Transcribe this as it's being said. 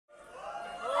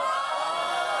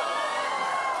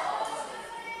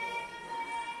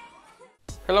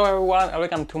Hello everyone and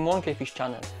welcome to Monkeyfish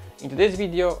channel. In today's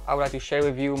video I would like to share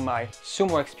with you my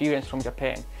sumo experience from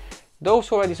Japan. Those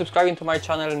who are already subscribing to my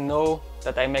channel know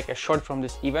that I make a short from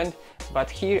this event, but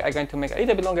here I'm going to make a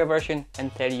little bit longer version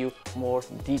and tell you more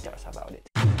details about it.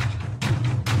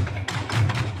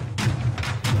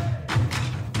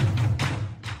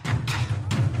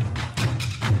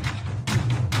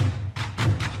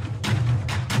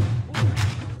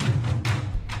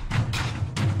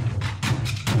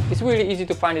 It's really easy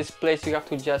to find this place. You have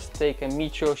to just take a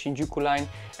Micho Shinjuku line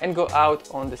and go out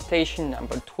on the station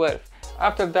number 12.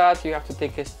 After that you have to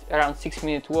take around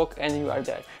 6-minute walk and you are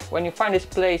there. When you find this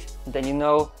place, then you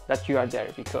know that you are there,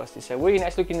 because it's a really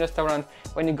nice looking restaurant.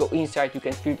 When you go inside you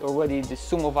can feel already the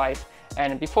sumo vibe,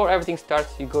 and before everything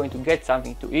starts you're going to get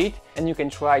something to eat and you can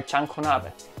try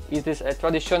chankonabe. It is a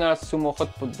traditional sumo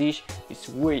hot pot dish. It's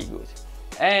really good.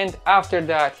 And after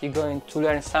that you're going to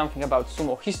learn something about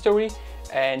sumo history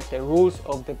and the rules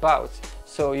of the bouts.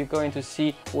 So you're going to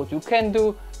see what you can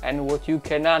do and what you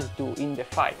cannot do in the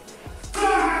fight.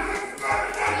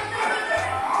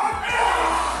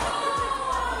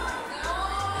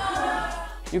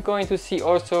 You're going to see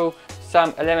also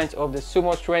some elements of the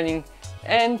sumo training,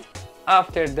 and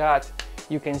after that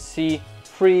you can see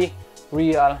 3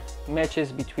 real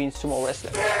matches between sumo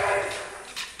wrestlers.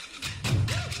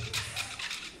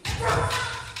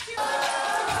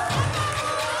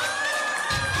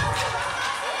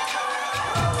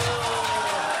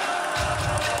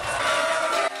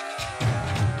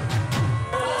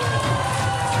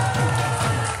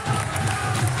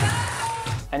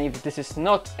 And if this is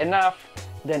not enough,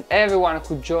 then everyone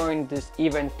who joined this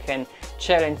event can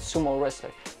challenge sumo wrestler.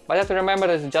 But you have to remember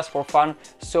that it's just for fun,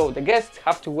 so the guests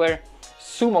have to wear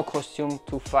sumo costume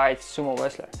to fight sumo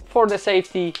wrestler for the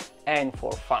safety and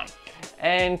for fun.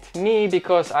 And me,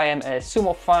 because I am a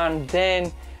sumo fan, then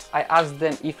I asked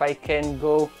them if I can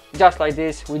go just like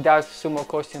this without sumo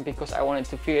costume, because I wanted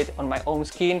to feel it on my own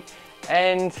skin.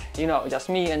 And you know, just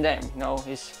me and them,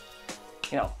 it's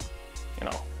you know.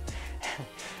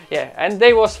 Yeah, and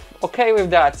they was okay with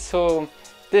that, so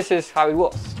this is how it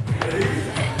was.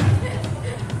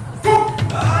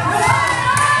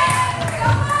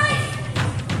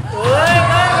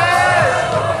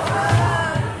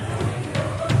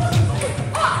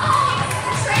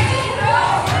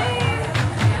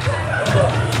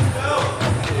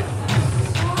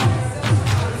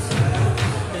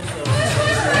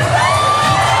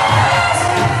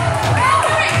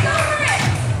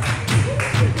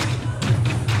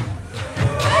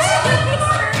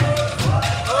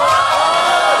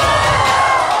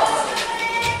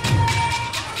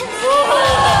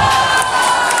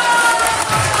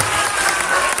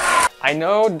 I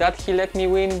know that he let me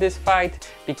win this fight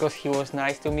because he was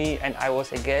nice to me and I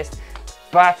was a guest,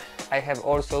 but I have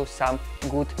also some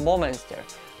good moments there.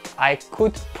 I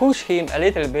could push him a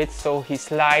little bit so he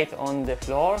slid on the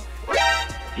floor.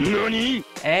 NANI?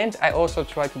 And I also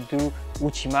tried to do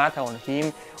uchimata on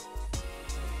him.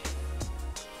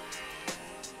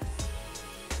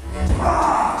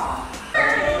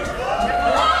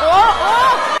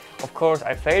 Of course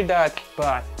I failed that,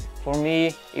 but for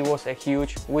me it was a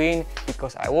huge win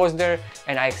because I was there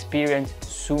and I experienced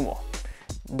sumo.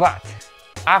 But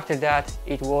after that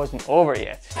it wasn't over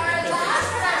yet. Our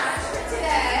last match for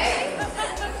today.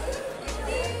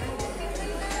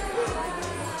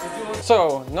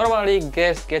 So normally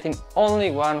guests getting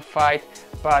only one fight,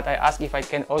 but I asked if I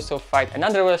can also fight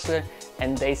another wrestler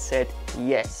and they said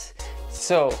yes.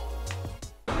 So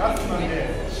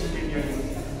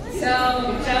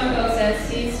Jumbo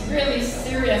says he's really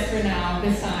serious for now,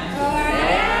 this time.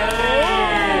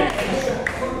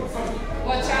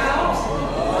 Watch out!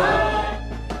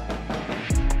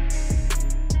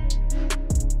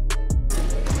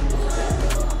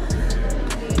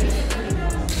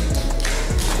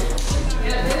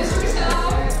 Yeah, finish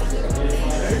yourself.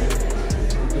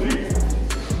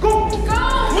 Go! Go!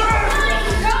 Go!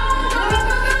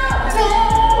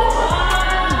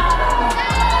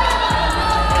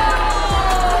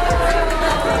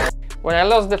 when I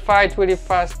lost the fight really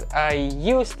fast, I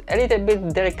used a little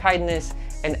bit their kindness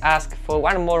and asked for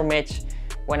one more match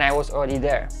when I was already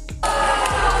there.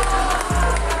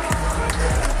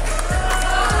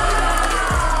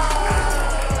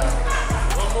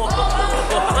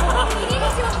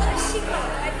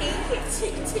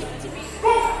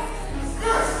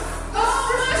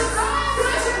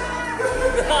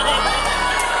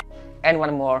 And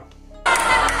one more.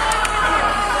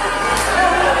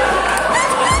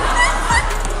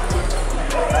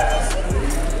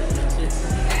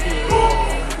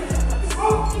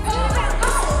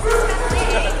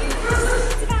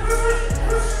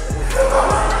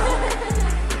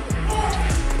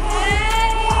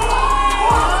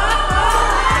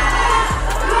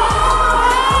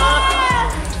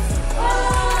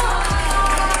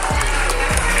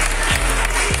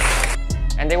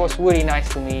 they was really nice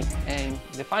to me. And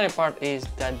the funny part is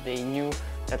that they knew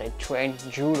that I train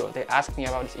judo. They asked me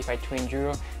about this, if I train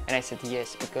judo, and I said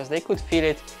yes, because they could feel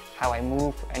it, how I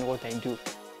move and what I do.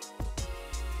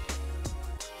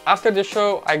 After the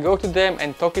show, I go to them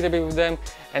and talk a bit with them,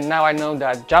 and now I know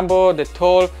that Jumbo, the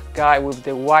tall guy with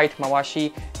the white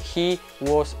mawashi, he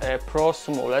was a pro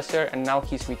sumo wrestler and now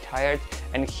he's retired,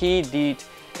 and he did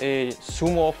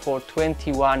sumo for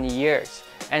 21 years,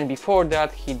 and before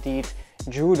that he did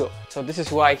judo. So this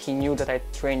is why he knew that I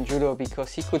trained judo,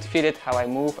 because he could feel it, how I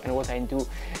move and what I do.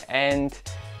 And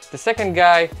the second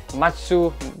guy,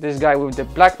 Matsu, this guy with the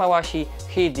black mawashi,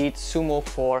 he did sumo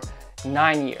for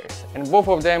 9 years, and both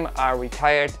of them are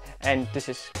retired, and this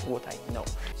is what I know.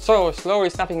 So slow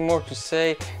is nothing more to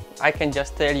say. I can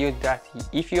just tell you that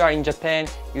if you are in Japan,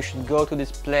 you should go to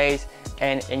this place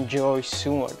and enjoy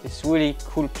sumo. It's really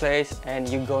cool place and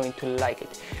you're going to like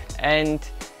it. And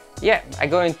yeah, I'm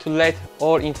going to let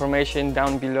all information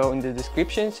down below in the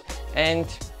descriptions, and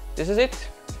this is it.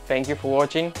 Thank you for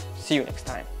watching. See you next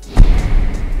time.